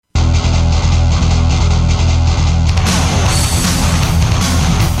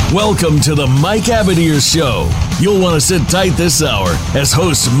Welcome to the Mike Abadir Show. You'll want to sit tight this hour as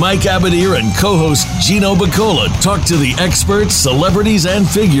host Mike Abadir and co-host Gino Bacola talk to the experts, celebrities, and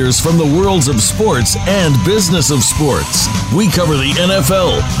figures from the worlds of sports and business of sports. We cover the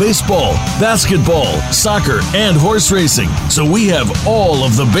NFL, baseball, basketball, soccer, and horse racing, so we have all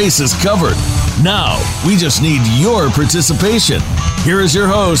of the bases covered. Now, we just need your participation. Here is your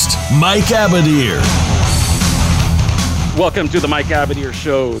host, Mike Abadir. Welcome to the Mike Abadir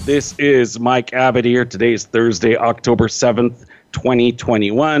Show. This is Mike Abadir. Today is Thursday, October 7th,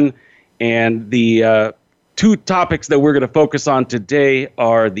 2021. And the two topics that we're going to focus on today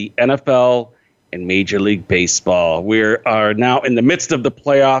are the NFL and Major League Baseball. We are now in the midst of the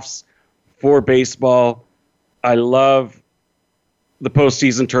playoffs for baseball. I love the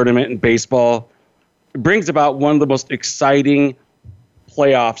postseason tournament in baseball. It brings about one of the most exciting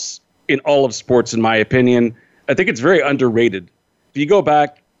playoffs in all of sports, in my opinion. I think it's very underrated. If you go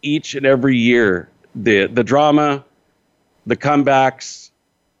back each and every year, the drama, the comebacks,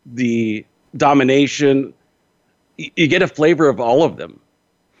 the domination, you get a flavor of all of them.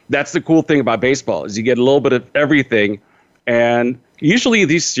 That's the cool thing about baseball, is you get a little bit of everything. And usually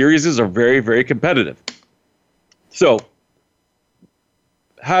these series are very, very competitive. So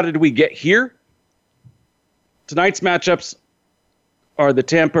how did we get here? Tonight's matchups are the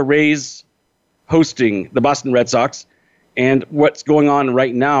Tampa Rays hosting the Boston Red Sox. And what's going on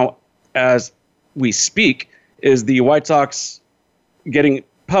right now as we speak is the White Sox getting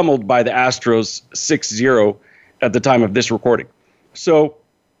pummeled by the Astros 6-0 at the time of this recording. So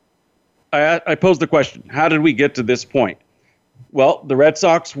I posed the question, how did we get to this point? Well, the Red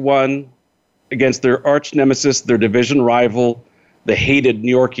Sox won against their arch nemesis, their division rival, the hated New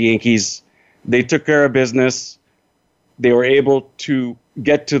York Yankees. They took care of business. They were able to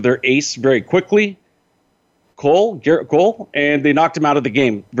get to their ace very quickly, Garrett Cole, and they knocked him out of the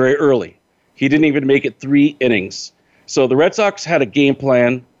game very early. He didn't even make it 3 innings. So the Red Sox had a game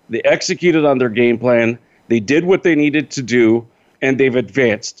plan. They executed on their game plan. They did what they needed to do, and they've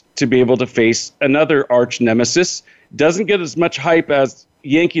advanced to be able to face another arch nemesis. Doesn't get as much hype as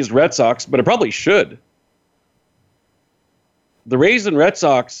Yankees Red Sox, but it probably should. The Rays and Red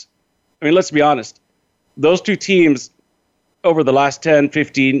Sox, I mean, let's be honest, those two teams over the last 10,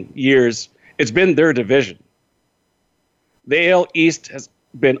 15 years, it's been their division. The AL East has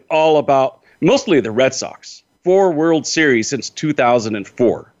been all about, mostly the Red Sox, 4 World Series since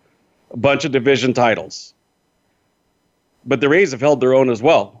 2004, a bunch of division titles. But the Rays have held their own as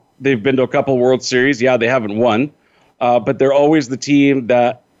well. They've been to a couple World Series. Yeah, they haven't won, but they're always the team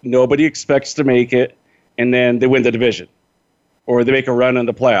that nobody expects to make it, and then they win the division, or they make a run in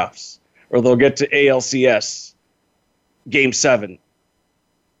the playoffs, or they'll get to ALCS. Game 7.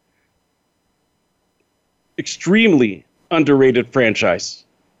 Extremely underrated franchise,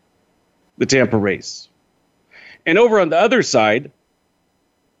 the Tampa Rays. And over on the other side,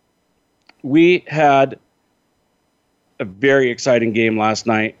 we had a very exciting game last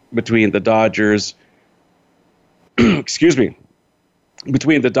night between the Dodgers, between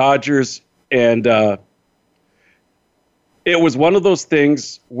the Dodgers and it was one of those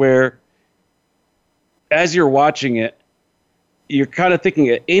things where as you're watching it, you're kind of thinking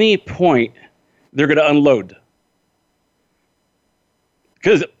at any point they're going to unload.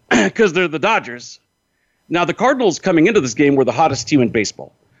 Because they're the Dodgers. Now, the Cardinals coming into this game were the hottest team in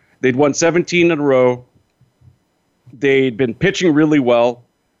baseball. They'd won 17 in a row. They'd been pitching really well.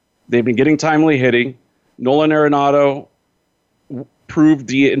 They've been getting timely hitting. Nolan Arenado proved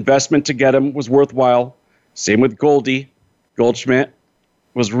the investment to get him was worthwhile. Same with Goldschmidt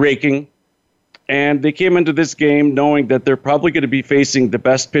was raking. And they came into this game knowing that they're probably going to be facing the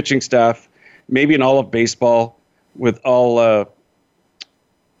best pitching staff, maybe in all of baseball, with let's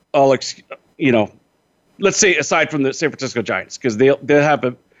say aside from the San Francisco Giants, because they have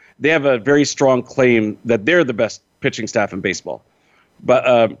a very strong claim that they're the best pitching staff in baseball.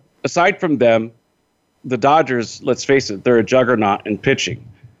 But aside from them, the Dodgers, let's face it, they're a juggernaut in pitching.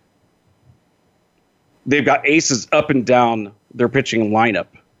 They've got aces up and down their pitching lineup.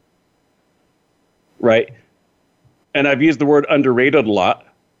 Right? And I've used the word underrated a lot.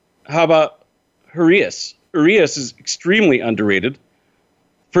 How about Urias? Urias is extremely underrated.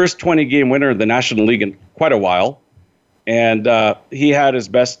 First 20-game winner in the National League in quite a while. And he had his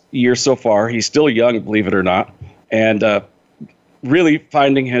best year so far. He's still young, believe it or not. And really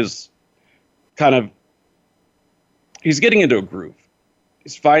finding his he's getting into a groove.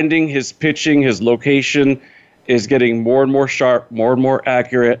 He's finding his pitching, his location is getting more and more sharp, more and more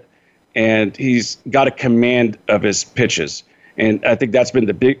accurate. And he's got a command of his pitches. And I think that's been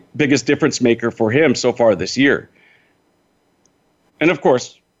the biggest difference maker for him so far this year. And of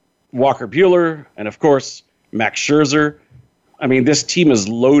course, Walker Buehler, and of course, Max Scherzer. I mean, this team is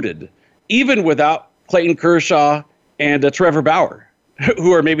loaded, even without Clayton Kershaw and Trevor Bauer,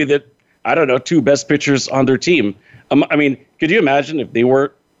 who are maybe the, I don't know, two best pitchers on their team. I mean, could you imagine if they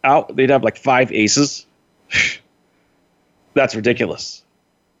were out, they'd have like 5 aces? That's ridiculous.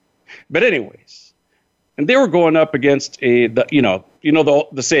 But anyways, and they were going up against the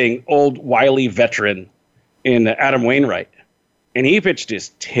saying, old wily veteran in Adam Wainwright, and he pitched his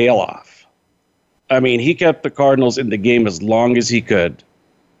tail off. I mean, he kept the Cardinals in the game as long as he could.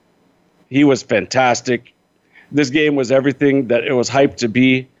 He was fantastic. This game was everything that it was hyped to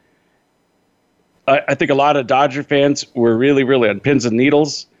be. I think a lot of Dodger fans were really, really on pins and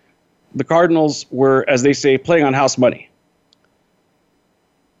needles. The Cardinals were, as they say, playing on house money.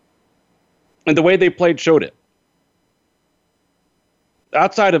 And the way they played showed it.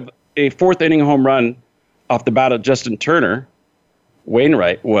 Outside of a 4th inning home run off the bat of Justin Turner,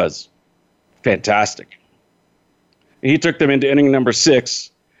 Wainwright was fantastic. He took them into inning number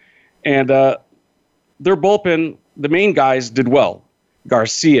 6, and their bullpen, the main guys, did well.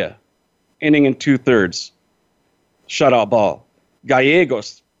 Garcia, inning and 2/3, shutout ball.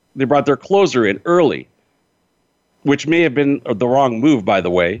 Gallegos, they brought their closer in early, which may have been the wrong move, by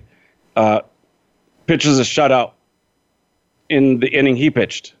the way. Pitches a shutout in the inning he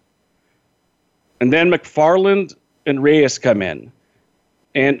pitched. And then McFarland and Reyes come in.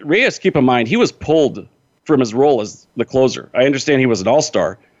 And Reyes, keep in mind, he was pulled from his role as the closer. I understand he was an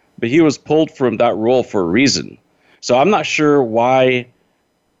all-star, but he was pulled from that role for a reason. So I'm not sure why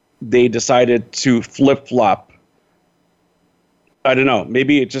they decided to flip-flop. I don't know.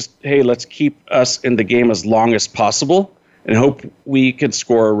 Maybe it just, hey, let's keep us in the game as long as possible and hope we can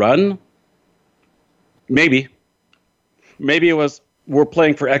score a run. Maybe. Maybe it was we're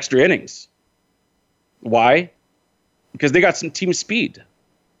playing for extra innings. Why? Because they got some team speed.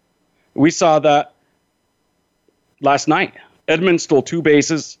 We saw that last night. Edman stole 2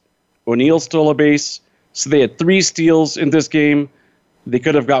 bases. O'Neill stole a base. So they had 3 steals in this game. They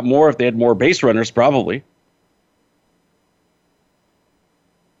could have got more if they had more base runners, probably.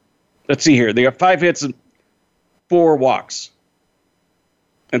 Let's see here. They got 5 hits and 4 walks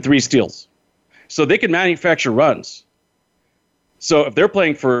and 3 steals. So they can manufacture runs. So if they're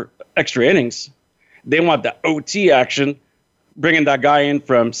playing for extra innings, they want the OT action, bringing that guy in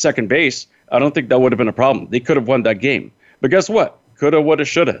from second base. I don't think that would have been a problem. They could have won that game. But guess what? Coulda, woulda,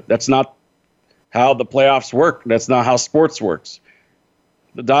 shoulda. That's not how the playoffs work. That's not how sports works.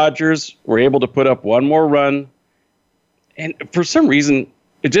 The Dodgers were able to put up one more run. And for some reason,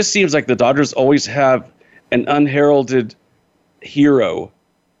 it just seems like the Dodgers always have an unheralded hero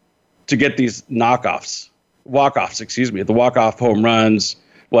to get these walk-offs, the walk-off home runs.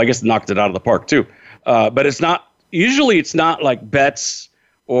 Well, I guess knocked it out of the park too. But it's not like Betts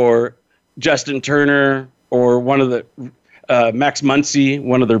or Justin Turner or one of the Max Muncy,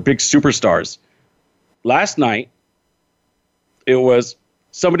 one of their big superstars. Last night, it was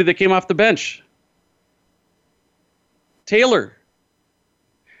somebody that came off the bench. Taylor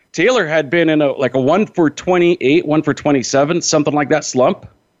had been in a 1 for 28, 1 for 27, something like that slump.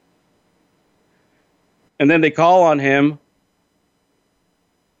 And then they call on him,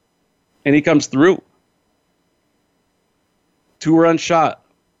 and he comes through. 2-run shot.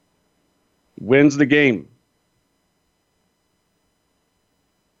 Wins the game.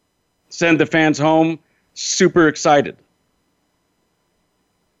 Send the fans home super excited.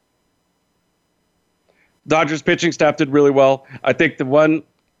 Dodgers pitching staff did really well. I think the one,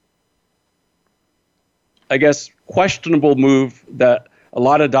 questionable move that a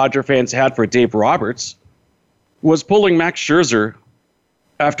lot of Dodger fans had for Dave Roberts was pulling Max Scherzer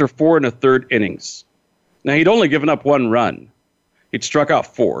after 4 1/3 innings. Now, he'd only given up 1 run. He'd struck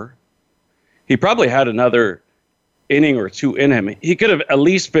out 4. He probably had another inning or 2 in him. He could have at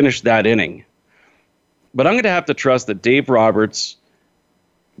least finished that inning. But I'm going to have to trust that Dave Roberts,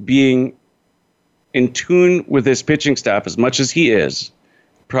 being in tune with his pitching staff as much as he is,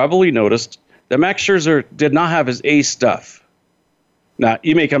 probably noticed that Max Scherzer did not have his A stuff. Now,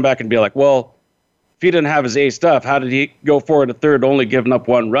 you may come back and be like, well, if he didn't have his A stuff, how did he go 4 1/3, only giving up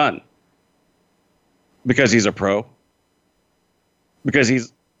 1 run? Because he's a pro. Because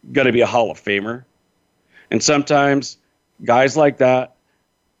he's going to be a Hall of Famer. And sometimes guys like that,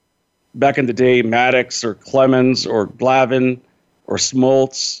 back in the day, Maddox or Clemens or Glavine or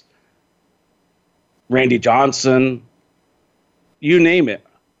Smoltz, Randy Johnson, you name it.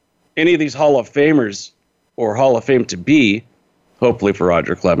 Any of these Hall of Famers or Hall of Fame to be, hopefully for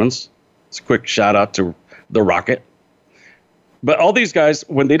Roger Clemens. It's a quick shout out to the Rocket. But all these guys,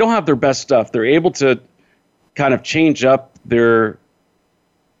 when they don't have their best stuff, they're able to kind of change up their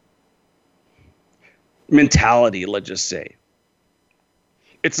mentality, let's just say.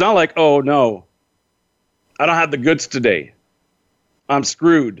 It's not like, oh, no, I don't have the goods today, I'm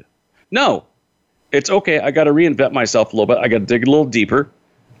screwed. No, it's okay. I got to reinvent myself a little bit. I got to dig a little deeper.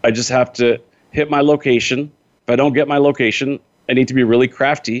 I just have to hit my location. If I don't get my location, I need to be really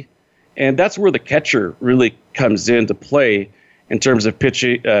crafty. And that's where the catcher really comes into play in terms of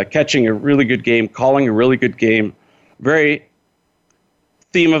catching a really good game, calling a really good game. Very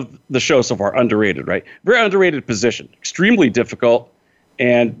theme of the show so far, underrated, right? Very underrated position, extremely difficult.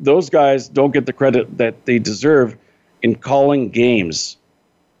 And those guys don't get the credit that they deserve in calling games.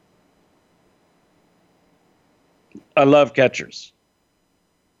 I love catchers.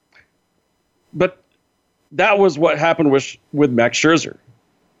 But that was what happened with Max Scherzer.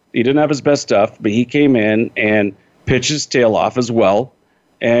 He didn't have his best stuff, but he came in and pitched his tail off as well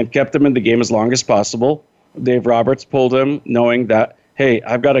and kept him in the game as long as possible. Dave Roberts pulled him knowing that, hey,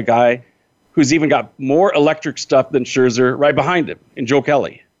 I've got a guy who's even got more electric stuff than Scherzer right behind him in Joe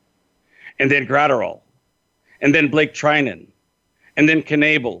Kelly. And then Gratterall. And then Blake Trinan. And then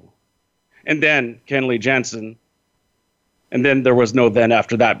Knebel. And then Kenley Jansen. And then there was no then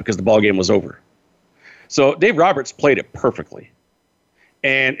after that because the ball game was over. So Dave Roberts played it perfectly.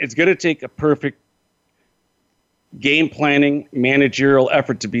 And it's going to take a perfect game planning, managerial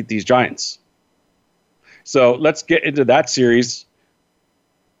effort to beat these Giants. So let's get into that series.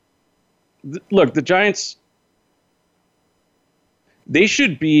 Look, the Giants, they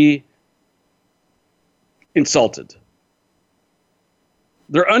should be insulted.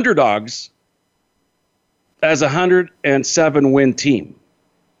 They're underdogs as a 107-win team.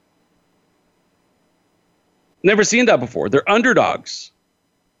 Never seen that before. They're underdogs.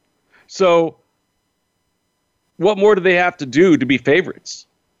 So what more do they have to do to be favorites?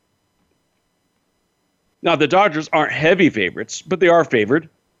 Now, the Dodgers aren't heavy favorites, but they are favored.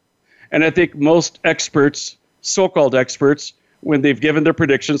 And I think most experts, so-called experts, when they've given their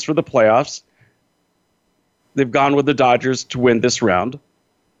predictions for the playoffs, they've gone with the Dodgers to win this round.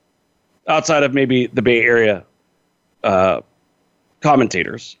 Outside of maybe the Bay Area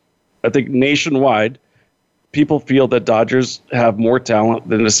commentators. I think nationwide, people feel that Dodgers have more talent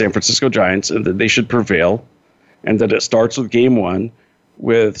than the San Francisco Giants and that they should prevail. And that it starts with game one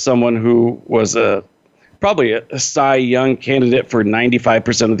with someone who was probably a Cy Young candidate for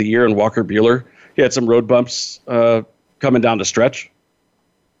 95% of the year in Walker Buehler. He had some road bumps coming down the stretch.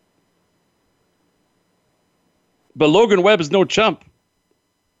 But Logan Webb is no chump.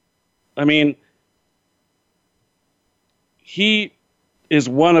 I mean, he is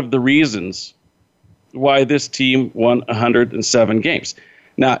one of the reasons why this team won 107 games.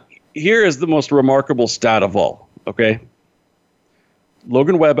 Now, here is the most remarkable stat of all, okay?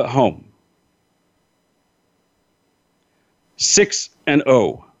 Logan Webb at home.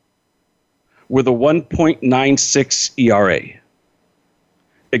 6-0 with a 1.96 ERA.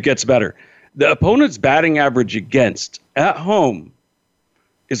 It gets better. The opponent's batting average against at home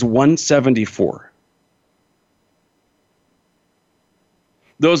is 174.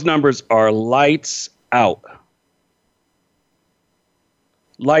 Those numbers are lights out.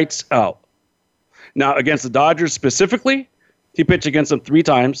 Lights out. Now, against the Dodgers specifically, he pitched against them 3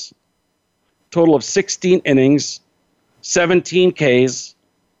 times. Total of 16 innings, 17 Ks.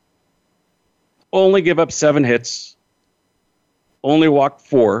 Only gave up 7 hits. Only walked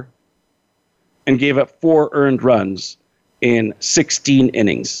 4. And gave up 4 earned runs in 16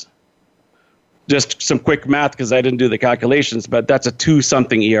 innings. Just some quick math because I didn't do the calculations, but that's a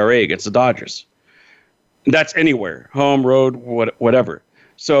 2-something ERA against the Dodgers. And that's anywhere, home, road, whatever.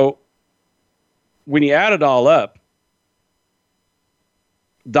 So when you add it all up,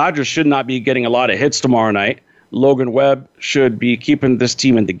 Dodgers should not be getting a lot of hits tomorrow night. Logan Webb should be keeping this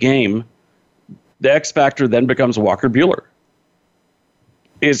team in the game. The X factor then becomes Walker Buehler.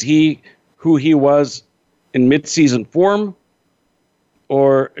 Is he who he was in midseason form?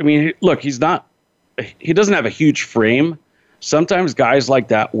 Or, I mean, look, he doesn't have a huge frame. Sometimes guys like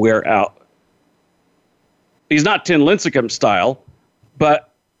that wear out. He's not Tim Lincecum style,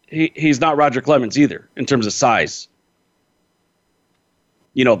 but he's not Roger Clemens either in terms of size.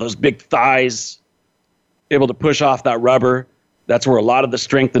 You know, those big thighs, able to push off that rubber. That's where a lot of the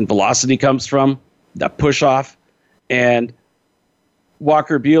strength and velocity comes from, that push off. And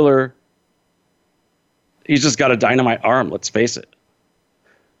Walker Buehler, he's just got a dynamite arm, let's face it.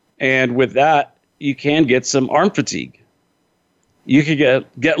 And with that, you can get some arm fatigue. You could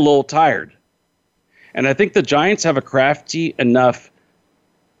get a little tired. And I think the Giants have a crafty enough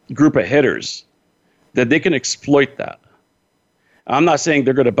group of hitters that they can exploit that. I'm not saying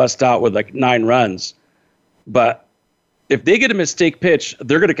they're going to bust out with like 9 runs, but if they get a mistake pitch,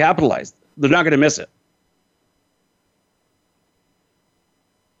 they're going to capitalize. They're not going to miss it.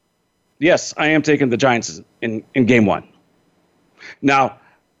 yes, I am taking the Giants in game one. Now,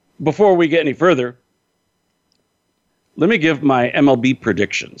 before we get any further, let me give my MLB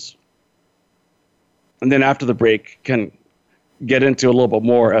predictions. And then after the break, can get into a little bit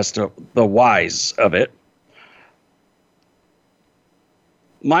more as to the whys of it.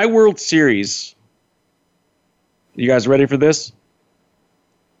 My World Series, you guys ready for this?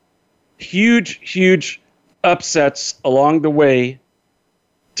 Huge upsets along the way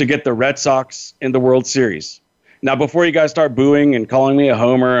to get the Red Sox in the World Series. Now, before you guys start booing and calling me a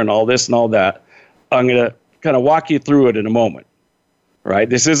homer and all this and all that, I'm going to kind of walk you through it in a moment. Right?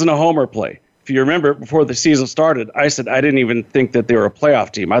 This isn't a homer play. If you remember, before the season started, I said I didn't even think that they were a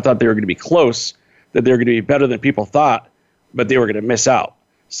playoff team. I thought they were going to be close, that they were going to be better than people thought, but they were going to miss out.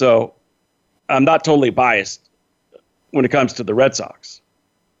 So I'm not totally biased when it comes to the Red Sox.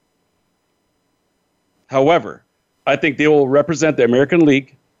 However, I think they will represent the American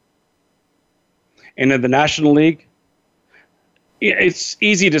League. And in the National League, it's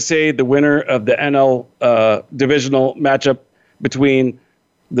easy to say the winner of the NL Divisional matchup between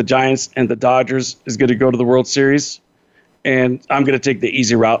the Giants and the Dodgers is going to go to the World Series. And I'm going to take the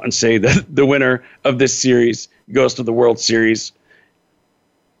easy route and say that the winner of this series goes to the World Series.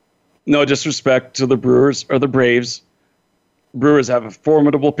 No disrespect to the Brewers or the Braves. Brewers have a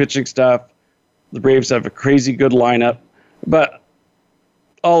formidable pitching staff. The Braves have a crazy good lineup. But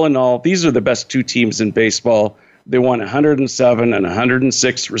all in all, these are the best two teams in baseball. They won 107 and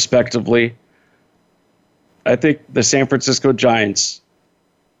 106 respectively. I think the San Francisco Giants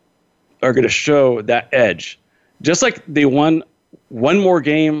are going to show that edge. Just like they won one more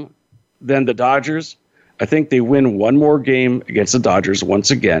game than the Dodgers, I think they win one more game against the Dodgers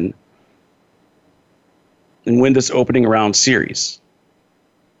once again and win this opening round series.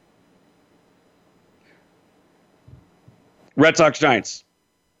 Red Sox Giants,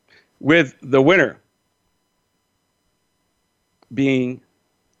 with the winner being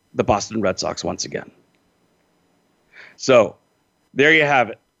the Boston Red Sox once again. So there you have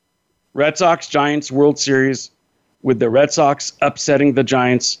it. Red Sox Giants World Series, with the Red Sox upsetting the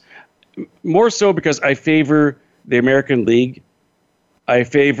Giants, more so because I favor the American League. I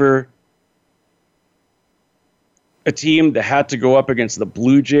favor a team that had to go up against the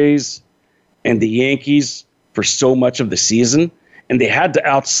Blue Jays and the Yankees for so much of the season, and they had to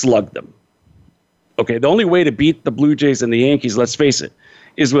outslug them. Okay, the only way to beat the Blue Jays and the Yankees, let's face it,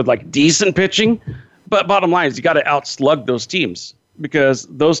 is with like decent pitching. But bottom line is you got to outslug those teams because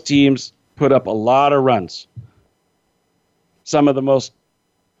those teams put up a lot of runs. Some of the most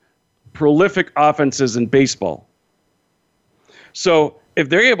prolific offenses in baseball. So if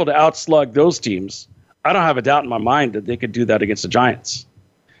they're able to outslug those teams, I don't have a doubt in my mind that they could do that against the Giants.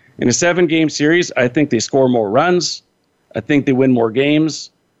 In a 7-game series, I think they score more runs. I think they win more games.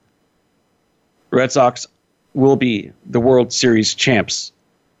 Red Sox will be the World Series champs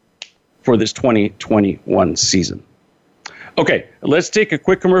for this 2021 season. Okay, let's take a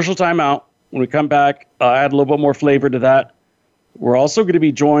quick commercial timeout. When we come back, I'll add a little bit more flavor to that. We're also going to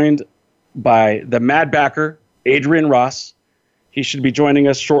be joined by the Maddbacker, Adrian Ross. He should be joining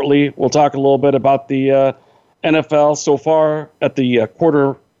us shortly. We'll talk a little bit about the NFL so far at the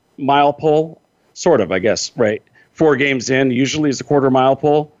quarter-mile pole. Sort of, I guess, right? 4 games in, usually is a quarter-mile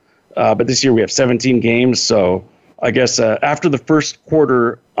pole. But this year we have 17 games, so I guess after the first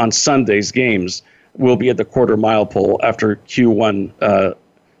quarter on Sunday's games, we'll be at the quarter-mile pole after Q1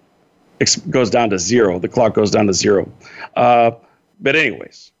 goes down to 0. The clock goes down to 0. But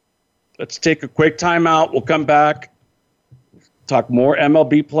anyways, let's take a quick timeout. We'll come back, talk more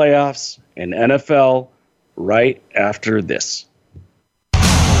MLB playoffs and NFL right after this.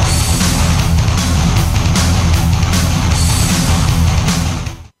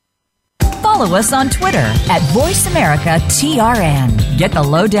 Follow us on Twitter at VoiceAmericaTRN. Get the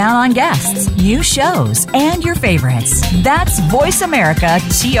lowdown on guests, new shows, and your favorites. That's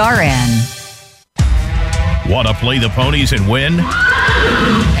VoiceAmericaTRN. Want to play the ponies and win?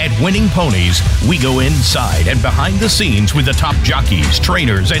 At Winning Ponies, we go inside and behind the scenes with the top jockeys,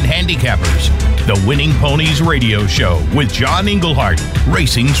 trainers, and handicappers. The Winning Ponies radio show with John Englehart,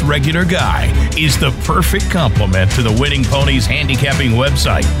 racing's regular guy, is the perfect complement to the Winning Ponies handicapping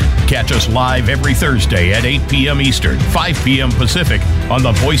website. Catch us live every Thursday at 8 p.m. Eastern, 5 p.m. Pacific on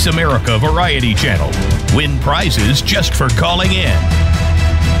the Voice America Variety Channel. Win prizes just for calling in.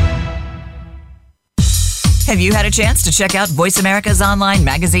 Have you had a chance to check out Voice America's online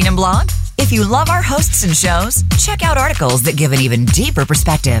magazine and blog? If you love our hosts and shows, check out articles that give an even deeper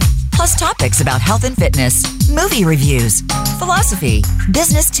perspective. plus topics about health and fitness, movie reviews, philosophy,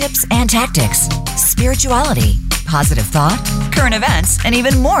 business tips and tactics, spirituality, positive thought, current events, and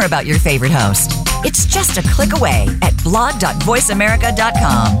even more about your favorite host. It's just a click away at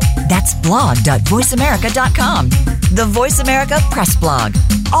blog.voiceamerica.com. That's blog.voiceamerica.com. The Voice America Press Blog.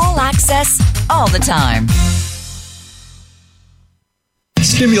 All access, all the time.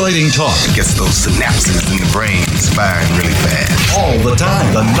 Stimulating talk gets those synapses in the brain firing really fast. All the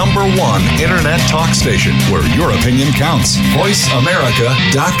time. The number one internet talk station where your opinion counts.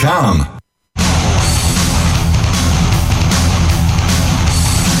 VoiceAmerica.com.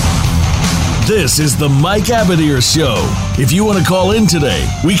 This is the Mike Abadir Show. If you want to call in today,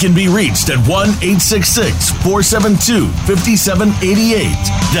 we can be reached at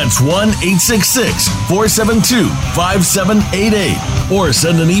 1-866-472-5788. That's 1-866-472-5788. Or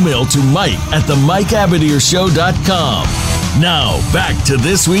send an email to mike@themikeabadirshow.com. Now, back to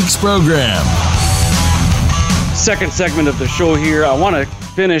this week's program. Second segment of the show here. I want to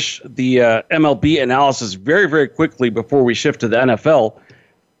finish the MLB analysis very, very quickly before we shift to the NFL.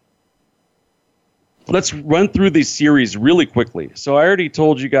 Let's run through these series really quickly. So I already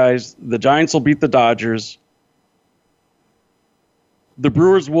told you guys the Giants will beat the Dodgers. The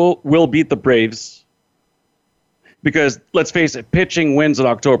Brewers will beat the Braves. Because, let's face it, pitching wins in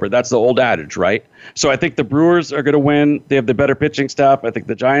October. That's the old adage, right? So I think the Brewers are going to win. They have the better pitching staff. I think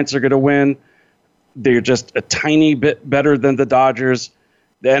the Giants are going to win. They're just a tiny bit better than the Dodgers.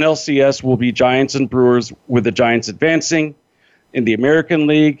 The NLCS will be Giants and Brewers, with the Giants advancing. In the American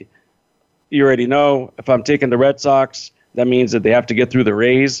League, you already know, if I'm taking the Red Sox, that means that they have to get through the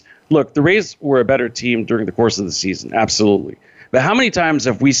Rays. Look, the Rays were a better team during the course of the season, absolutely. But how many times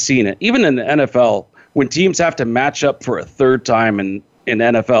have we seen it, even in the NFL, when teams have to match up for a third time in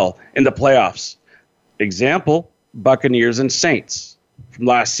NFL, in the playoffs? Example, Buccaneers and Saints from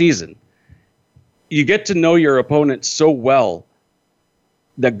last season. You get to know your opponent so well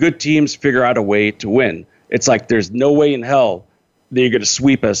that good teams figure out a way to win. It's like there's no way in hell that you're going to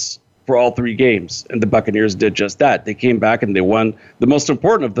sweep us for all three games. And the Buccaneers did just that. They came back and they won the most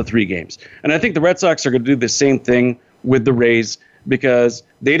important of the three games. And I think the Red Sox are going to do the same thing with the Rays, because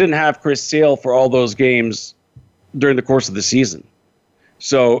they didn't have Chris Sale for all those games during the course of the season.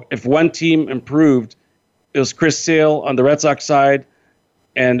 So if one team improved, it was Chris Sale on the Red Sox side,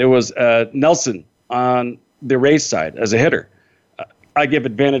 and it was Nelson on the Rays side as a hitter. I give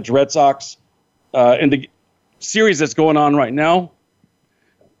advantage Red Sox. In the series that's going on right now,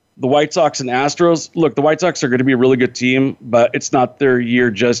 the White Sox and Astros. Look, the White Sox are going to be a really good team, but it's not their year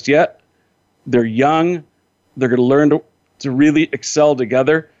just yet. They're young. They're going to learn to really excel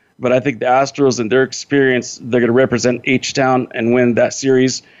together. But I think the Astros and their experience, they're going to represent H-Town and win that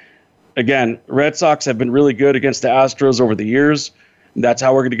series. Again, Red Sox have been really good against the Astros over the years. That's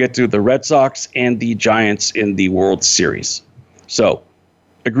how we're going to get to the Red Sox and the Giants in the World Series. So,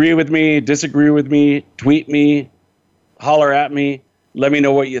 agree with me, disagree with me, tweet me, holler at me. Let me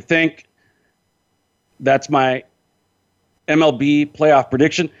know what you think. That's my MLB playoff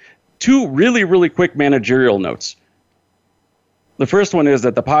prediction. Two really, really quick managerial notes. The first one is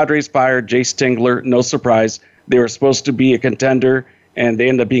that the Padres fired Jace Tingler. No surprise. They were supposed to be a contender, and they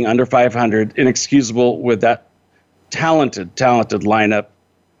ended up being under 500. Inexcusable with that talented lineup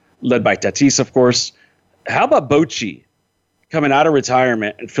led by Tatis, of course. How about Bochy coming out of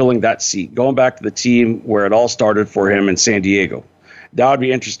retirement and filling that seat, going back to the team where it all started for him in San Diego? That would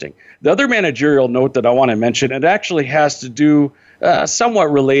be interesting. The other managerial note that I want to mention, it actually has to do somewhat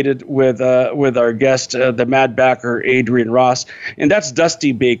related with our guest, the Maddbacker Adrian Ross, and that's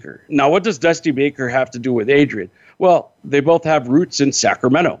Dusty Baker. Now, what does Dusty Baker have to do with Adrian? Well, they both have roots in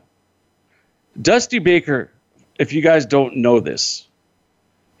Sacramento. Dusty Baker, if you guys don't know this,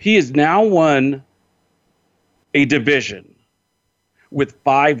 he has now won a division with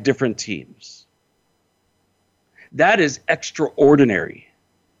 5 different teams. That is extraordinary.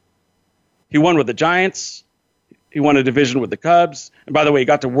 He won with the Giants. He won a division with the Cubs. And by the way, he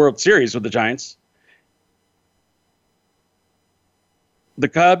got to World Series with the Giants. The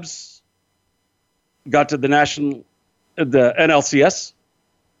Cubs got to the NLCS.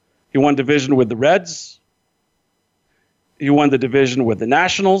 He won division with the Reds. He won the division with the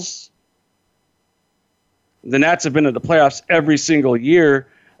Nationals. The Nats have been in the playoffs every single year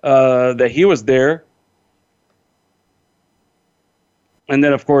that he was there. And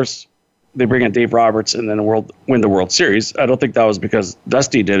then, of course, they bring in Dave Roberts and then win the World Series. I don't think that was because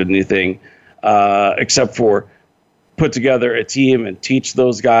Dusty did anything except for put together a team and teach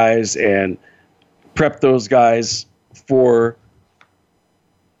those guys and prep those guys for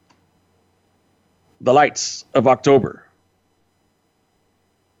the lights of October.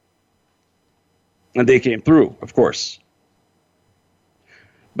 And they came through, of course.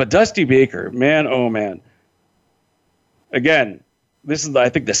 But Dusty Baker, man, oh man. Again, this is, I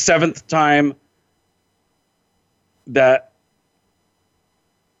think, the 7th time that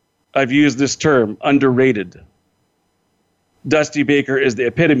I've used this term, underrated. Dusty Baker is the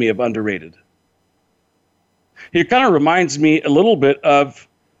epitome of underrated. He kind of reminds me a little bit of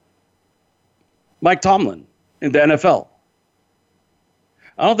Mike Tomlin in the NFL.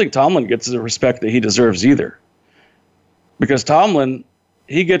 I don't think Tomlin gets the respect that he deserves either. Because Tomlin,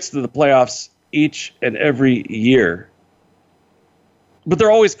 he gets to the playoffs each and every year. But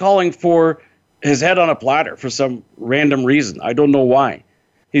they're always calling for his head on a platter for some random reason. I don't know why.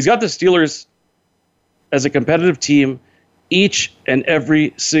 He's got the Steelers as a competitive team each and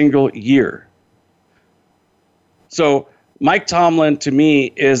every single year. So Mike Tomlin, to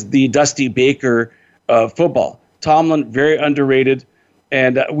me, is the Dusty Baker of football. Tomlin, very underrated.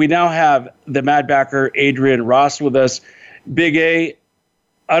 And we now have the Maddbacker Adrian Ross with us. Big A,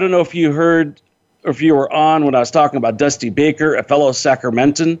 I don't know if you heard or if you were on when I was talking about Dusty Baker, a fellow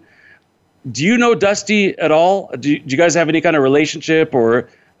Sacramentan. Do you know Dusty at all? Do you guys have any kind of relationship? Or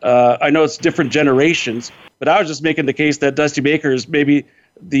I know it's different generations, but I was just making the case that Dusty Baker is maybe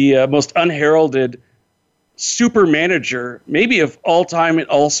the most unheralded super manager, maybe of all time in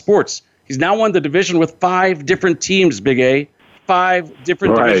all sports. He's now won the division with 5 different teams, Big A. 5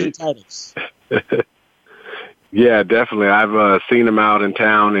 different division titles. Yeah, definitely. I've seen him out in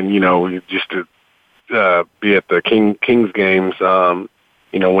town, and just to be at the Kings games.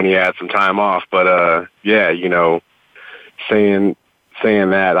 When he had some time off. But saying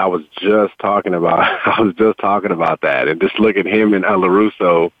that, I was just talking about that, and just look at him and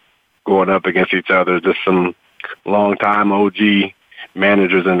LaRusso going up against each other. Just some long-time OG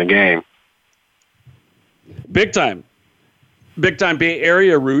managers in the game. Big time Bay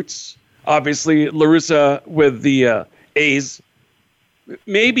Area roots. Obviously, LaRusso with the A's,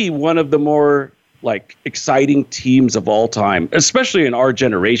 maybe one of the more exciting teams of all time, especially in our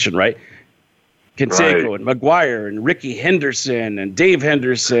generation, right? Canseco and McGuire and Ricky Henderson and Dave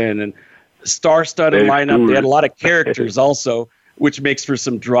Henderson and star-studded lineup. Stewart. They had a lot of characters also, which makes for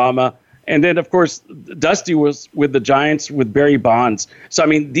some drama. And then, of course, Dusty was with the Giants with Barry Bonds. So, I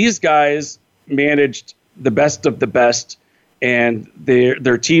mean, these guys managed the best of the best, and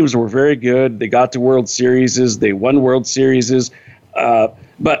their teams were very good. They got to World Series. They won World Series.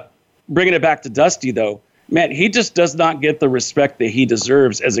 But bringing it back to Dusty, though, man, he just does not get the respect that he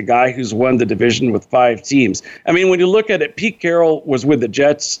deserves as a guy who's won the division with 5 teams. I mean, when you look at it, Pete Carroll was with the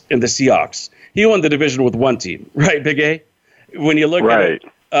Jets and the Seahawks. He won the division with 1 team, right, Big A? When you look at it,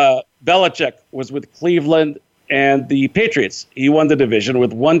 Belichick was with Cleveland and the Patriots. He won the division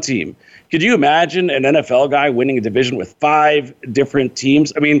with 1 team. Could you imagine an NFL guy winning a division with 5 different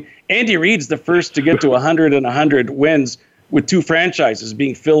teams? I mean, Andy Reid's the first to get to 100 and 100 wins with 2 franchises,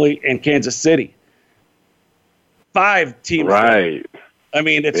 being Philly and Kansas City. 5 teams. Right. I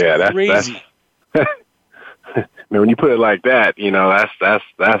mean, it's crazy. I mean, when you put it like that,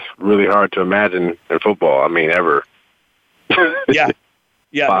 that's really hard to imagine in football. I mean, ever. Yeah,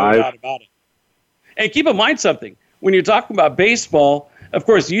 5. No doubt about it. And keep in mind something. When you're talking about baseball, of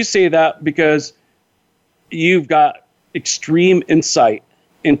course, you say that because you've got extreme insight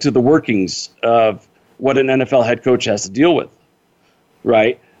into the workings of what an NFL head coach has to deal with,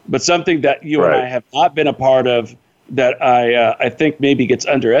 right? But something that you and I have not been a part of that I think maybe gets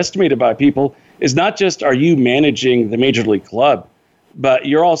underestimated by people is not just are you managing the major league club, but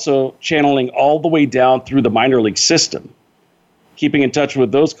you're also channeling all the way down through the minor league system, keeping in touch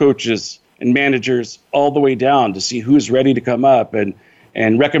with those coaches and managers all the way down to see who's ready to come up and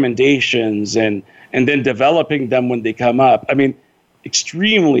recommendations and then developing them when they come up. I mean,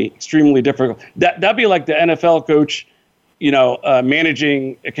 extremely, extremely difficult. That'd be like the NFL coach,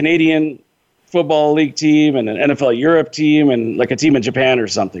 managing a Canadian Football League team and an NFL Europe team and like a team in Japan or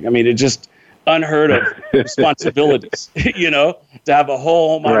something. I mean, it's just unheard of responsibilities, to have a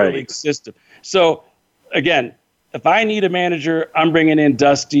whole minor league system. So, again, if I need a manager, I'm bringing in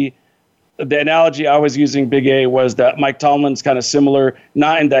Dusty. The analogy I was using, Big A, was that Mike Tomlin's kind of similar,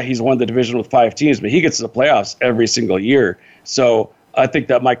 not in that he's won the division with 5 teams, but he gets to the playoffs every single year. So I think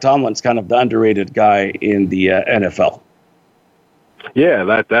that Mike Tomlin's kind of the underrated guy in the NFL. Yeah,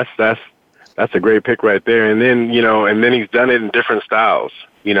 that's a great pick right there. And then, and then he's done it in different styles,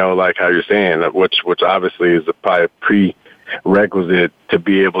 like how you're saying, which obviously is probably a prerequisite to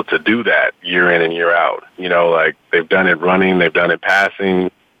be able to do that year in and year out. Like they've done it running, they've done it passing,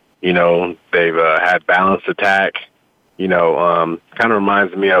 they've had balanced attack. Kind of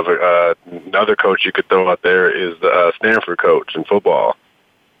reminds me of another coach you could throw out there is the Stanford coach in football.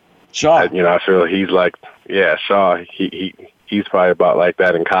 Shaw. I feel he's like, Shaw. He's probably about like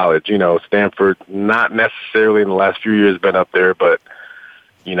that in college. Stanford, not necessarily in the last few years been up there, but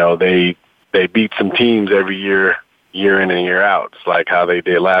they beat some teams every year in and year out. It's like how they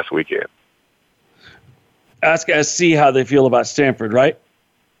did last weekend. Ask SC how they feel about Stanford, right?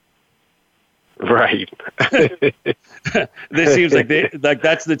 Right. This seems like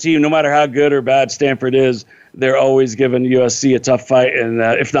that's the team. No matter how good or bad Stanford is, they're always giving USC a tough fight, and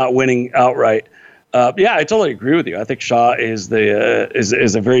if not winning outright. I totally agree with you. I think Shaw is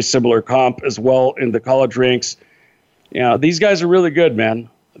is a very similar comp as well in the college ranks. These guys are really good, man.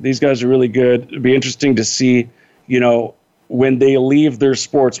 These guys are really good. It'd be interesting to see, when they leave their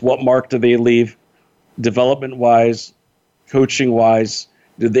sports, what mark do they leave, development-wise, coaching-wise?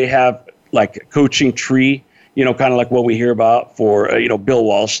 Do they have like a coaching tree? Kind of like what we hear about for, Bill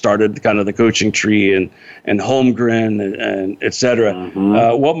Walsh started kind of the coaching tree and Holmgren and et cetera.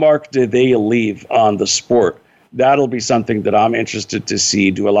 Mm-hmm. What mark did they leave on the sport? That'll be something that I'm interested to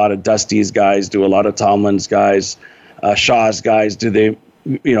see. Do a lot of Dusty's guys, do a lot of Tomlin's guys, Shaw's guys, do they,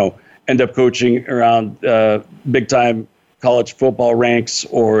 end up coaching around big-time college football ranks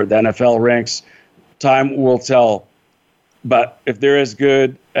or the NFL ranks? Time will tell. But if they're as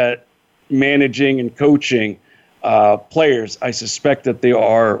good at managing and coaching players, I suspect that they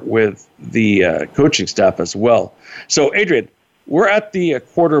are with the coaching staff as well. So, Adrian, we're at the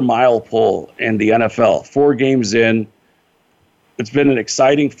quarter-mile pole in the NFL. 4 games in. It's been an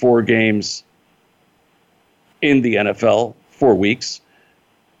exciting 4 games in the NFL, 4 weeks.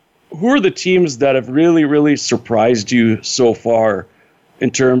 Who are the teams that have really, really surprised you so far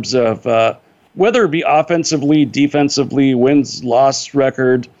in terms of whether it be offensively, defensively, wins, loss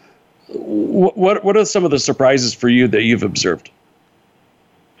record? What are some of the surprises for you that you've observed?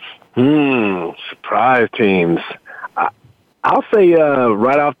 Surprise teams. I'll say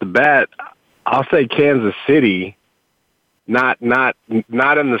right off the bat, I'll say Kansas City. Not in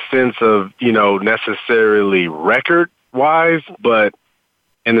the sense of necessarily record wise, but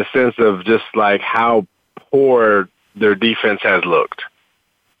in the sense of just like how poor their defense has looked.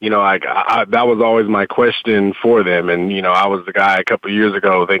 That was always my question for them. And, I was the guy a couple of years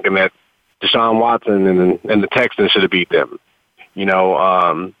ago thinking that Deshaun Watson and the Texans should have beat them,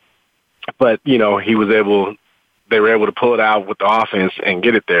 but, they were able to pull it out with the offense and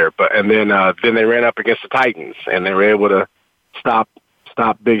get it there. And then they ran up against the Titans and they were able to stop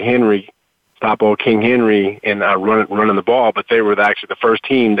Big Henry, stop old King Henry and running the ball. But they were actually the first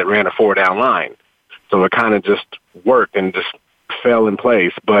team that ran a 4-down line. So it kind of just worked and just fell in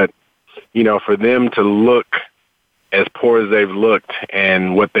place. But, for them to look as poor as they've looked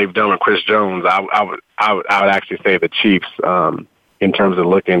and what they've done with Chris Jones, I would actually say the Chiefs, in terms of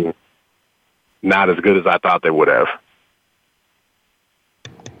looking not as good as I thought they would have.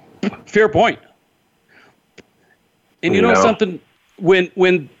 Fair point. And you know something, when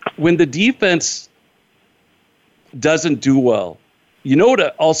the defense doesn't do well,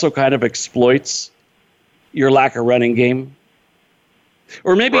 what also kind of exploits your lack of running game?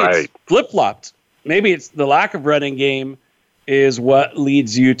 Or maybe It's flip-flopped. Maybe it's the lack of running game is what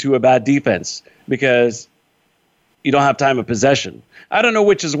leads you to a bad defense because you don't have time of possession. I don't know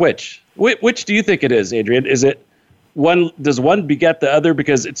which is which. Which do you think it is, Adrian? Is it does one beget the other?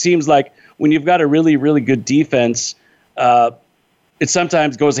 Because it seems like when you've got a really, really good defense, it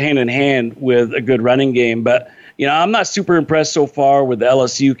sometimes goes hand in hand with a good running game. But, I'm not super impressed so far with the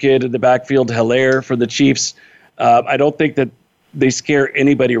LSU kid in the backfield, Hilaire for the Chiefs. I don't think that they scare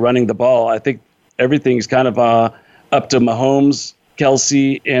anybody running the ball. I think everything's kind of up to Mahomes,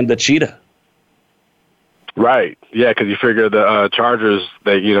 Kelsey, and the Cheetah. Right. Yeah, because you figure the Chargers,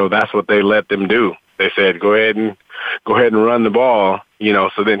 that's what they let them do. They said, go ahead and run the ball,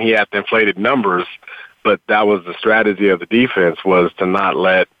 so then he had the inflated numbers. But that was the strategy of the defense, was to not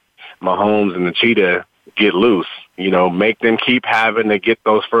let Mahomes and the Cheetah get loose, make them keep having to get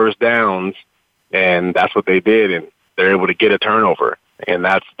those first downs. And that's what they did. And they're able to get a turnover. And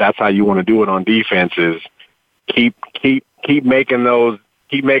that's how you want to do it on defense is keep making those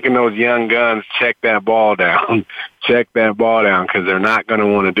young guns check that ball down, because they're not going to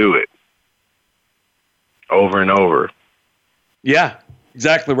want to do it over and over. Yeah,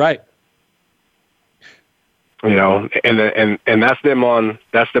 exactly right. And that's them on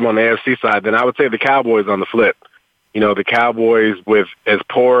the AFC side. Then I would say the Cowboys on the flip. The Cowboys with as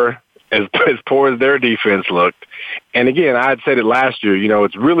poor as their defense looked. And again, I had said it last year,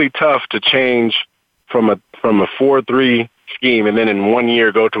 it's really tough to change from a 4-3 scheme and then in 1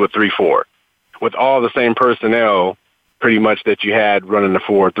 year go to a 3-4 with all the same personnel pretty much that you had running the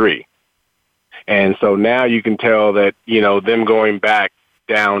 4-3. And so now you can tell that, them going back,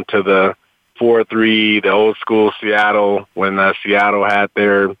 down to the 4-3, the old school Seattle, when Seattle had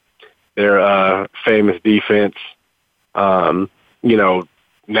their famous defense. You know,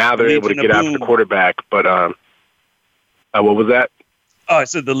 now they're able to get after the quarterback. But what was that? Oh, I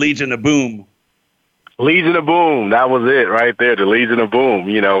said the Legion of Boom. Legion of Boom. That was it right there, the Legion of Boom.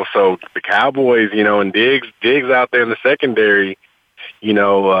 You know, so the Cowboys, you know, and Diggs out there in the secondary, you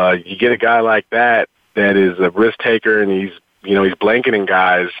know, you get a guy like that is a risk taker, and he's blanketing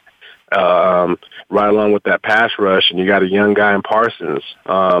guys right along with that pass rush, and you got a young guy in Parsons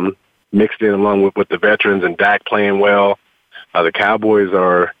mixed in along with the veterans and Dak playing well. The Cowboys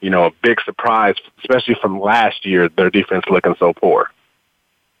are, you know, a big surprise, especially from last year, their defense looking so poor.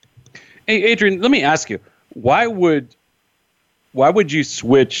 Hey, Adrian, let me ask you, why would you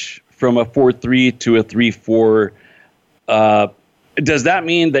switch from a 4-3 to a 3-4? Does that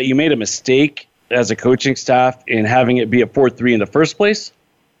mean that you made a mistake as a coaching staff in having it be a 4-3 in the first place?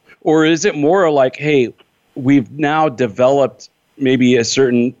 Or is it more like, hey, we've now developed maybe a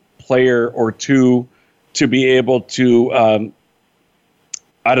certain player or two to be able to,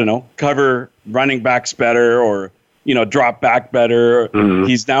 cover running backs better, or, you know, drop back better. Mm-hmm.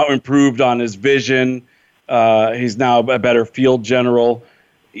 He's now improved on his vision. He's now a better field general.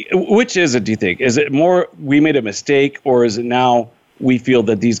 Which is it, do you think? Is it more we made a mistake, or is it now we feel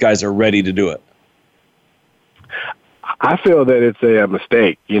that these guys are ready to do it? I feel that it's a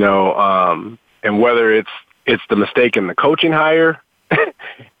mistake, you know, and whether it's the mistake in the coaching hire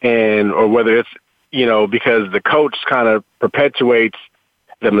or whether it's, you know, because the coach kind of perpetuates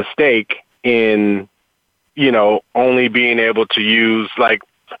the mistake in, you know, only being able to use, like,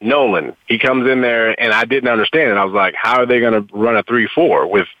 Nolan. He comes in there, and I didn't understand it. I was like, how are they going to run a 3-4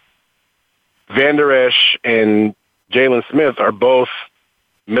 with Van Der Esch and Jalen Smith are both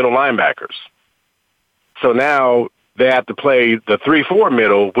middle linebackers? So now they have to play the 3-4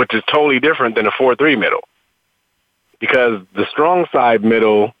 middle, which is totally different than a 4-3 middle, because the strong side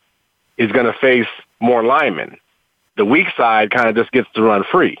middle is going to face more linemen. The weak side kind of just gets to run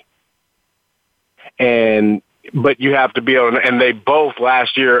free. But you have to be able to, and they both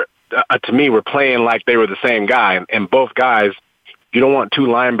last year, to me, were playing like they were the same guy. And both guys, you don't want two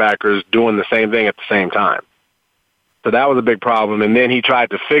linebackers doing the same thing at the same time. So that was a big problem. And then he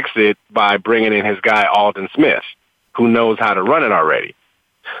tried to fix it by bringing in his guy, Alden Smith, who knows how to run it already.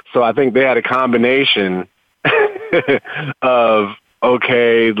 So I think they had a combination of,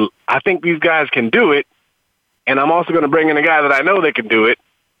 okay, I think these guys can do it, and I'm also going to bring in a guy that I know that can do it.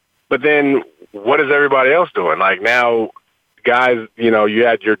 But then what is everybody else doing? Like, now, guys, you know, you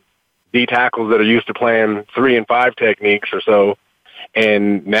had your D tackles that are used to playing 3 and 5 techniques or so,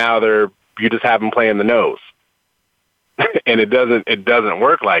 and now you just have them playing the nose. And it doesn't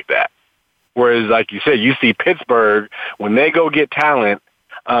work like that. Whereas, like you said, you see Pittsburgh, when they go get talent,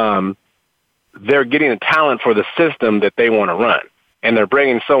 they're getting a talent for the system that they want to run. And they're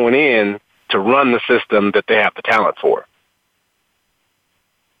bringing someone in to run the system that they have the talent for.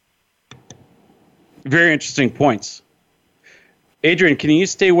 Very interesting points. Adrian, can you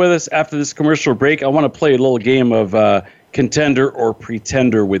stay with us after this commercial break? I want to play a little game of contender or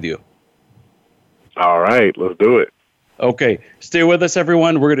pretender with you. All right, let's do it. Okay, stay with us,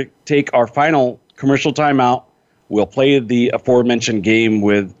 everyone. We're going to take our final commercial timeout. We'll play the aforementioned game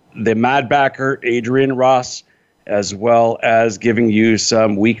with the Maddbacker, Adrian Ross, as well as giving you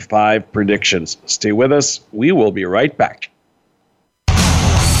some Week 5 predictions. Stay with us. We will be right back.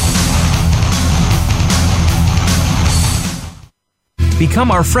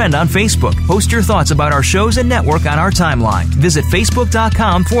 Become our friend on Facebook. Post your thoughts about our shows and network on our timeline. Visit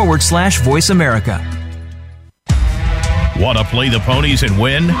Facebook.com/Voice America. Want to play the ponies and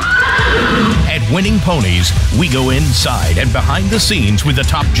win? At Winning Ponies, we go inside and behind the scenes with the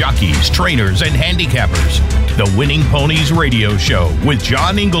top jockeys, trainers, and handicappers. The Winning Ponies radio show with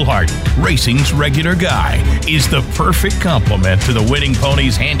John Englehart, racing's regular guy, is the perfect complement to the Winning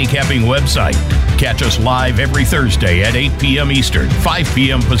Ponies handicapping website. Catch us live every Thursday at 8 p.m. Eastern, 5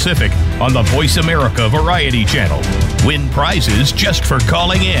 p.m. Pacific on the Voice America Variety Channel. Win prizes just for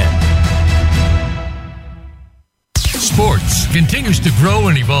calling in. Sports continues to grow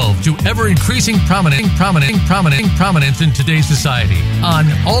and evolve to ever-increasing prominence in today's society. On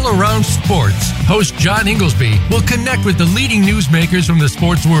All Around Sports, host John Inglesby will connect with the leading newsmakers from the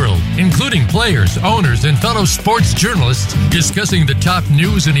sports world, including players, owners, and fellow sports journalists, discussing the top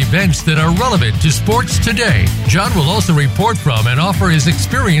news and events that are relevant to sports today. John will also report from and offer his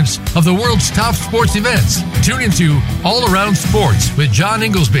experience of the world's top sports events. Tune into All Around Sports with John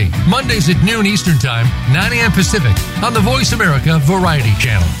Inglesby, Mondays at noon Eastern Time, 9 a.m. Pacific, on the Voice America Variety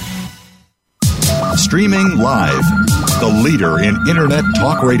Channel. Streaming live, the leader in Internet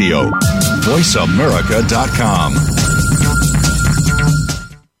talk radio. VoiceAmerica.com.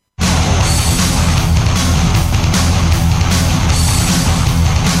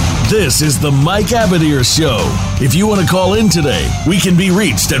 This is the Mike Abadir Show. If you want to call in today, we can be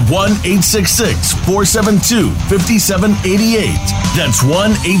reached at 1-866-472-5788. That's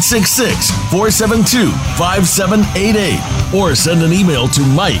 1-866-472-5788. Or send an email to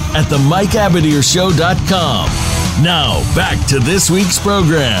mike@themikeabadirshow.com. Now, back to this week's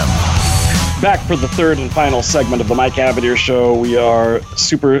program. Back for the third and final segment of the Mike Abadir Show. We are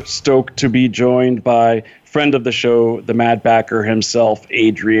super stoked to be joined by friend of the show, the Maddbacker himself,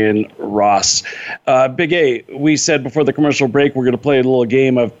 Adrian Ross. Big A, we said before the commercial break we're going to play a little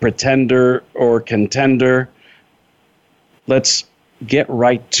game of pretender or contender. Let's get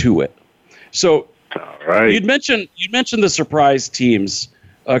right to it. So, all right. You'd mentioned the surprise teams.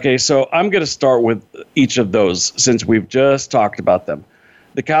 Okay, so I'm going to start with each of those since we've just talked about them.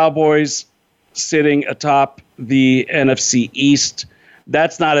 The Cowboys sitting atop the NFC East.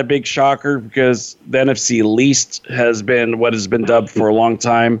 That's not a big shocker because the NFC least has been what has been dubbed for a long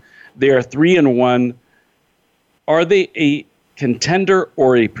time. They are 3-1. Are they a contender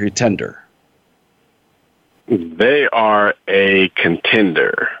or a pretender? They are a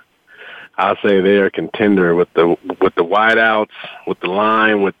contender. I'll say they are a contender with the wideouts, with the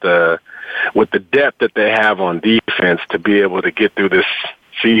line, with the depth that they have on defense to be able to get through this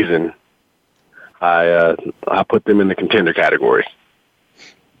season. I put them in the contender category.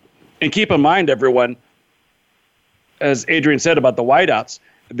 And keep in mind, everyone, as Adrian said about the wideouts,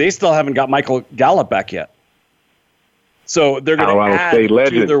 they still haven't got Michael Gallup back yet. So they're going to add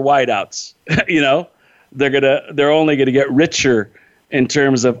to their wideouts. They're only going to get richer in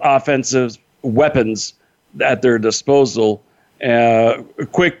terms of offensive weapons at their disposal. A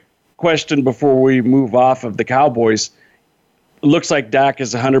quick question before we move off of the Cowboys. Looks like Dak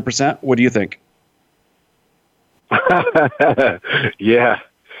is 100%. What do you think?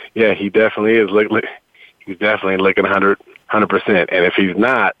 Yeah, he definitely is. He's definitely looking 100%. And if he's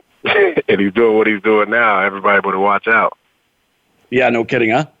not, and he's doing what he's doing now, everybody better watch out. Yeah, no kidding,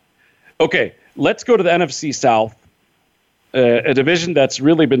 huh? Okay, let's go to the NFC South, a division that's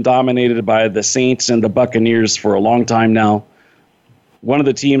really been dominated by the Saints and the Buccaneers for a long time now. One of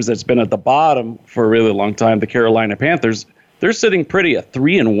the teams that's been at the bottom for a really long time, the Carolina Panthers, they're sitting pretty at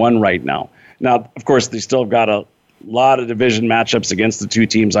 3-1 right now. Now, of course, they still got a lot of division matchups against the two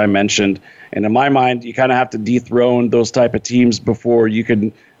teams I mentioned. And in my mind, you kind of have to dethrone those type of teams before you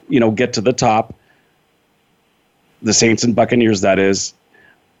can, get to the top. The Saints and Buccaneers, that is.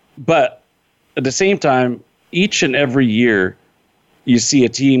 But at the same time, each and every year, you see a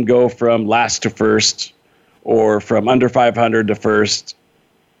team go from last to first or from under 500 to first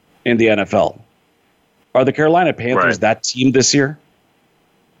in the NFL. Are the Carolina Panthers that team this year?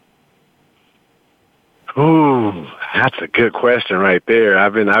 Ooh, that's a good question right there.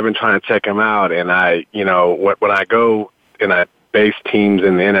 I've been trying to check them out, and when I go and I base teams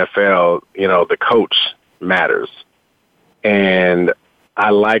in the NFL, the coach matters, and I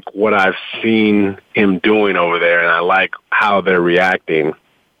like what I've seen him doing over there, and I like how they're reacting.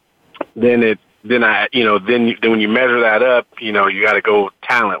 Then when you measure that up, you got to go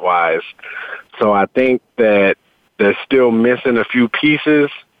talent wise. So I think that they're still missing a few pieces.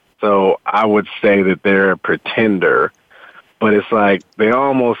 So I would say that they're a pretender, but it's like they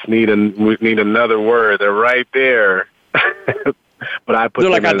almost need another word. They're right there, but I put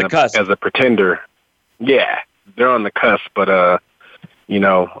them as a pretender. Yeah, they're on the cusp, but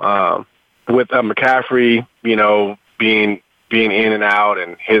with McCaffrey, being in and out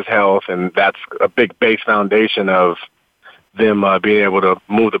and his health, and that's a big base foundation of them being able to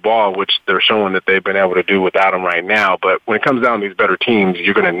move the ball, which they're showing that they've been able to do without him right now. But when it comes down to these better teams,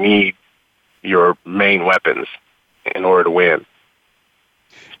 you're going to need your main weapons in order to win.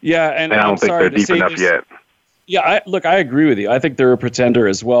 Yeah, and I don't think they're deep enough yet. Yeah, I agree with you. I think they're a pretender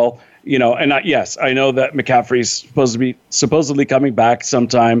as well. Yes, I know that McCaffrey's supposedly coming back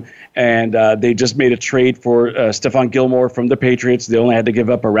sometime, and they just made a trade for Stephon Gilmore from the Patriots. They only had to give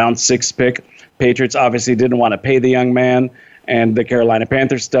up a round 6 pick. Patriots obviously didn't want to pay the young man, and the Carolina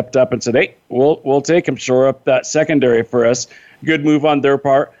Panthers stepped up and said, "Hey, we'll take him, shore up that secondary for us." Good move on their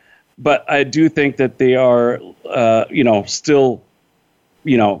part, but I do think that they are, still,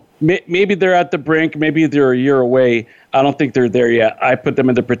 maybe they're at the brink, maybe they're a year away. I don't think they're there yet. I put them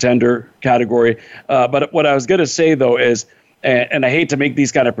in the pretender category. But what I was going to say, though, is, and I hate to make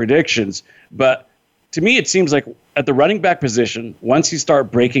these kind of predictions, but to me it seems like at the running back position, once you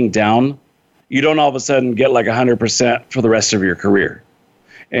start breaking down, you don't all of a sudden get like 100% for the rest of your career.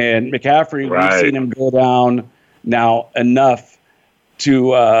 And McCaffrey, we've seen him go down, now enough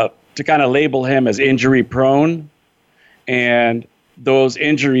to kind of label him as injury prone, and those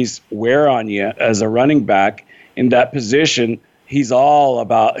injuries wear on you as a running back in that position. He's all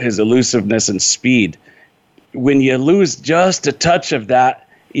about his elusiveness and speed. When you lose just a touch of that,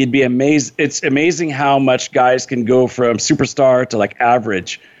 you'd be amazed. It's amazing how much guys can go from superstar to like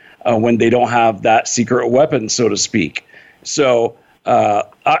average when they don't have that secret weapon, so to speak. So,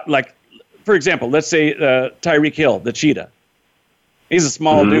 like, for example, let's say Tyreek Hill, the cheetah. He's a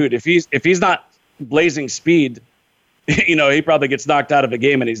small dude. If he's not blazing speed, he probably gets knocked out of a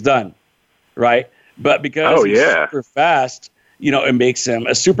game and he's done, right? But because he's super fast, it makes him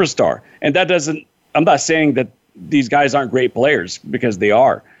a superstar. And that doesn't. I'm not saying that these guys aren't great players, because they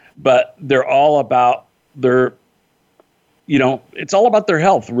are, but they're all about their. It's all about their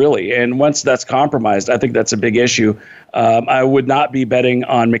health, really. And once that's compromised, I think that's a big issue. I would not be betting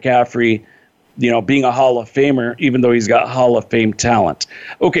on McCaffrey, being a Hall of Famer, even though he's got Hall of Fame talent.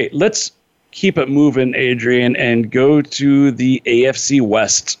 Okay, let's keep it moving, Adrian, and go to the AFC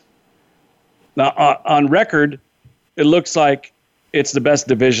West. Now, on record, it looks like it's the best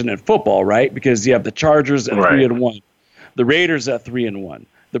division in football, right? Because you have the Chargers at 3-1, the Raiders at 3-1,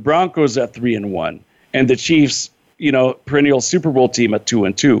 the Broncos at 3-1, and the Chiefs, perennial Super Bowl team at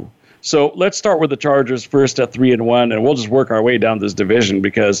 2-2. So let's start with the Chargers first at 3-1, and we'll just work our way down this division,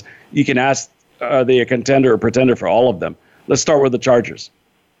 because you can ask, are they a contender or pretender for all of them? Let's start with the Chargers.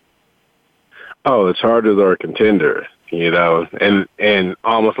 Oh, the Chargers are a contender, and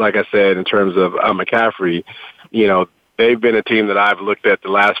almost like I said, in terms of McCaffrey, they've been a team that I've looked at the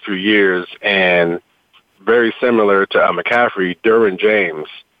last few years, and very similar to McCaffrey, Derwin James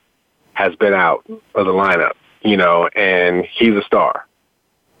has been out of the lineup, and he's a star.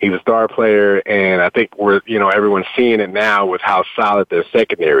 He's a star player, and I think everyone's seeing it now with how solid their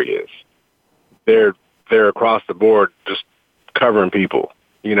secondary is. They're across the board just covering people.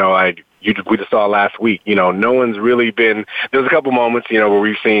 We just saw last week. No one's really been. There's a couple moments, where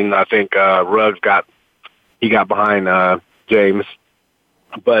we've seen. I think Ruggs got behind James,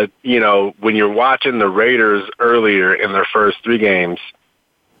 but when you're watching the Raiders earlier in their first 3 games,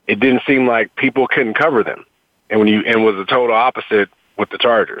 it didn't seem like people couldn't cover them, and it was the total opposite with the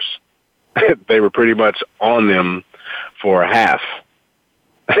Chargers. They were pretty much on them for a half.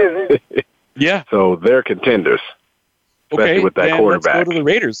 Yeah. So they're contenders, especially with that quarterback. Let's go to the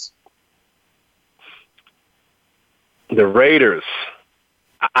Raiders. The Raiders,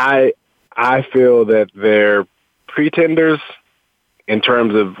 I feel that they're pretenders in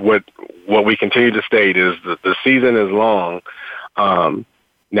terms of what we continue to state is that the season is long.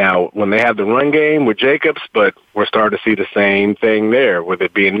 Now, when they have the run game with Jacobs, but we're starting to see the same thing there with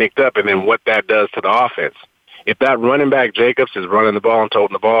it being nicked up, and then what that does to the offense. If that running back Jacobs is running the ball and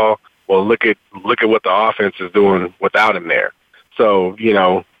toting the ball, well, look at what the offense is doing without him there. So,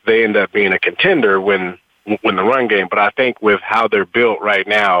 they end up being a contender when the run game. But I think with how they're built right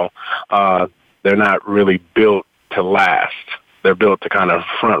now, they're not really built to last. They're built to kind of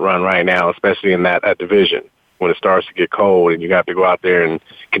front run right now, especially in that division when it starts to get cold and you got to go out there and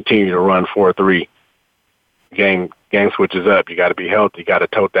continue to run 4-3. Game switches up. You got to be healthy. You got to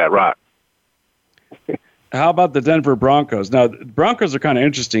tote that rock. How about the Denver Broncos? Now, the Broncos are kind of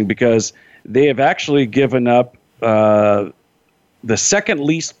interesting because they have actually given up the second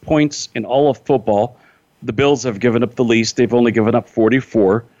least points in all of football. The Bills have given up the least. They've only given up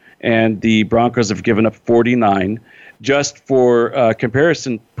 44, and the Broncos have given up 49. Just for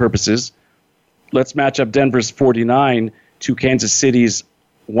comparison purposes, let's match up Denver's 49 to Kansas City's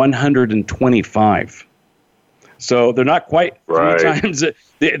 125. So they're not quite 3 times.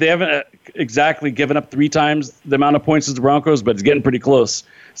 They haven't exactly given up 3 times the amount of points as the Broncos, but it's getting pretty close.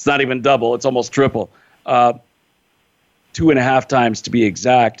 It's not even double. It's almost triple. 2.5 times to be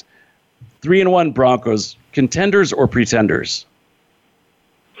exact. 3-1 Broncos, contenders or pretenders?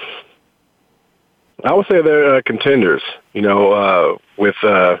 I would say they're contenders. With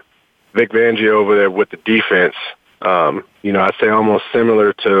Vic Fangio over there with the defense, I'd say almost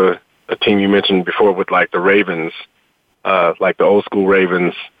similar to a team you mentioned before with like the Ravens, like the old school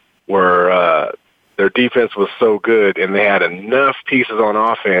Ravens, where their defense was so good and they had enough pieces on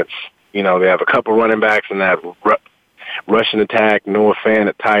offense. They have a couple running backs in that rushing attack, Noah Fant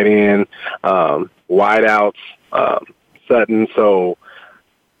at tight end, wideouts, Sutton. So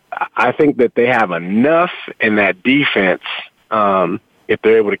I think that they have enough in that defense if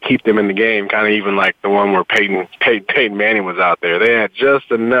they're able to keep them in the game, kind of even like the one where Peyton Manning was out there. They had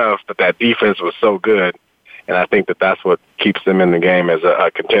just enough, but that defense was so good, and I think that that's what keeps them in the game as a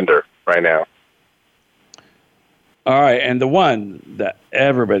contender right now. All right, and the one that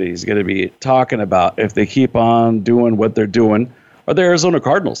everybody's going to be talking about if they keep on doing what they're doing are the Arizona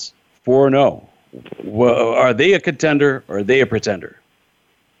Cardinals, 4-0. Well, are they a contender or are they a pretender?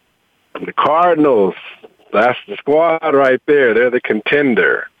 The Cardinals, that's the squad right there. They're the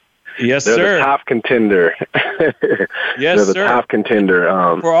contender. Yes, They're sir. The top contender. Yes, They're the sir. top contender.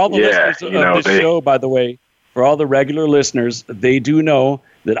 For all the listeners of this show, by the way, for all the regular listeners, they do know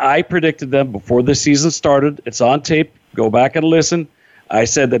that I predicted them before the season started. It's on tape. Go back and listen. I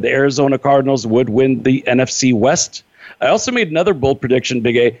said that the Arizona Cardinals would win the NFC West. I also made another bold prediction,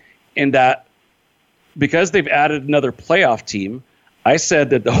 Big A, in that because they've added another playoff team, I said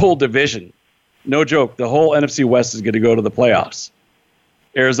that the whole division, no joke, the whole NFC West is going to go to the playoffs.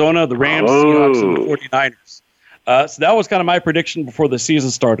 Arizona, the Rams, Seahawks, and the 49ers. So that was kind of my prediction before the season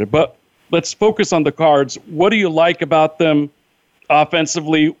started. But let's focus on the Cards. What do you like about them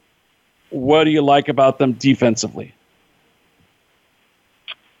offensively? What do you like about them defensively?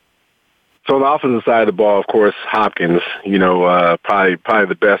 So on the offensive side of the ball, of course, Hopkins, probably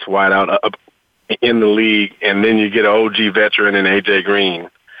the best wideout in the league. And then you get an OG veteran in A.J. Green.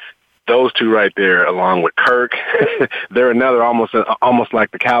 Those two right there, along with Kirk, they're another almost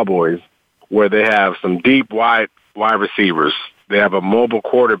like the Cowboys, where they have some deep wide receivers. They have a mobile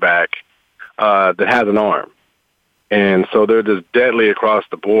quarterback that has an arm. And so they're just deadly across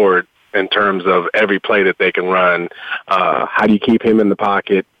the board in terms of every play that they can run. How do you keep him in the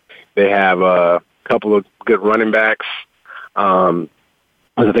pocket? They have a couple of good running backs. I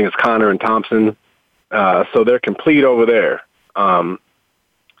think it's Connor and Thompson. So they're complete over there. Connor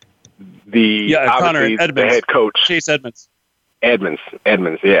and Edmonds. The head coach. Chase Edmonds.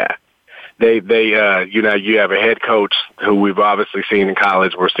 Edmonds, yeah. You have a head coach who we've obviously seen in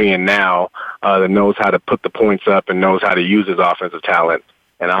college, we're seeing now, that knows how to put the points up and knows how to use his offensive talent.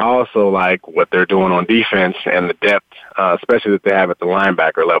 And I also like what they're doing on defense and the depth, especially that they have at the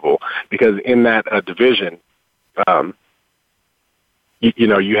linebacker level, because in that division,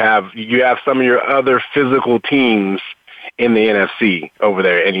 you have some of your other physical teams in the NFC over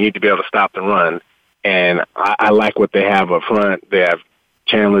there, and you need to be able to stop the run. And I like what they have up front. They have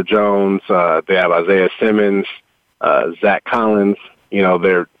Chandler Jones. They have Isaiah Simmons, Zach Collins.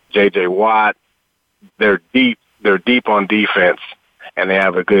 They're J.J. Watt. They're deep on defense, and they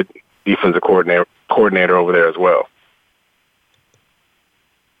have a good defensive coordinator over there as well.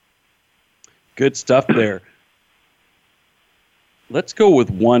 Good stuff there. Let's go with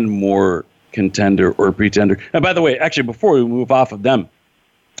one more contender or pretender. And by the way, actually, before we move off of them,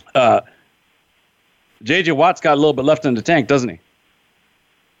 J.J. Watt's got a little bit left in the tank, doesn't he?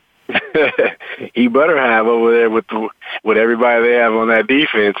 He better have over there with everybody they have on that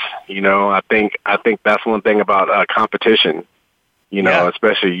defense. I think that's one thing about competition.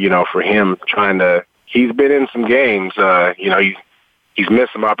 Especially for him he's been in some games. He's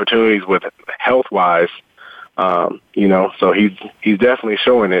missed some opportunities with health wise. So he's definitely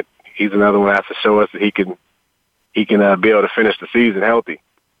showing it. He's another one that has to show us that he can be able to finish the season healthy.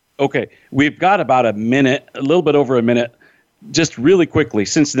 Okay, we've got about a minute, a little bit over a minute. Just really quickly,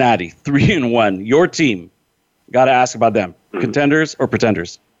 Cincinnati, 3-1. Your team, got to ask about them. Contenders or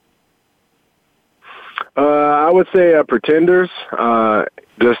pretenders? I would say pretenders.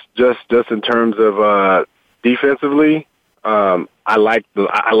 Just in terms of defensively, I like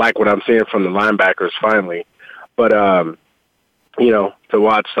what I'm seeing from the linebackers finally. But to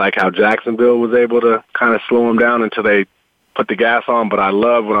watch like how Jacksonville was able to kind of slow them down until they put the gas on. But I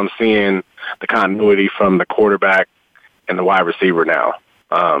love what I'm seeing, the continuity from the quarterback and the wide receiver now.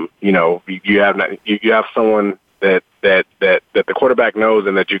 You have someone that the quarterback knows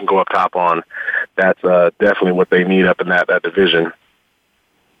and that you can go up top on. That's definitely what they need up in that division.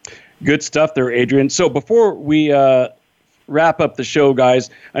 Good stuff there, Adrian. So before we wrap up the show, guys,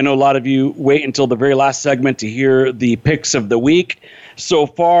 I know a lot of you wait until the very last segment to hear the picks of the week. So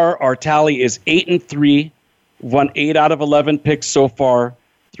far, our tally is 8-3. Won 8 out of 11 picks so far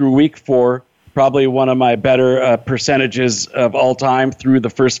through week 4. Probably one of my better percentages of all time through the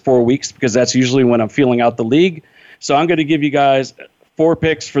first 4 weeks, because that's usually when I'm feeling out the league. So I'm going to give you guys 4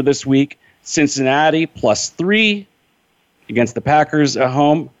 picks for this week. Cincinnati +3 against the Packers at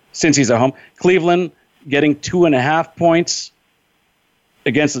home. Cincy's at home. Cleveland getting 2.5 points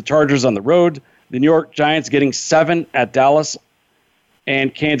against the Chargers on the road. The New York Giants getting 7 at Dallas.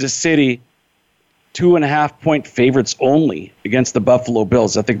 And Kansas City 2.5-point favorites only against the Buffalo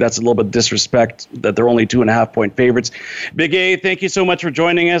Bills. I think that's a little bit of disrespect that they're only 2.5-point favorites. Big A, thank you so much for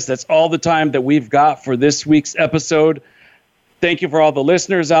joining us. That's all the time that we've got for this week's episode. Thank you for all the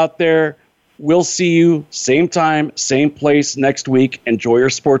listeners out there. We'll see you same time, same place next week. Enjoy your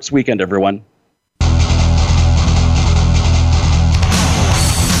sports weekend, everyone.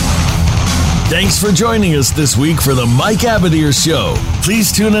 Thanks for joining us this week for the Mike Abadir Show.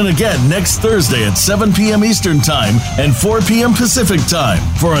 Please tune in again next Thursday at 7 p.m. Eastern Time and 4 p.m. Pacific Time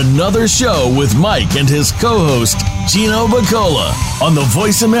for another show with Mike and his co-host, Gino Bacola, on the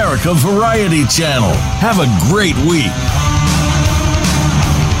Voice America Variety Channel. Have a great week.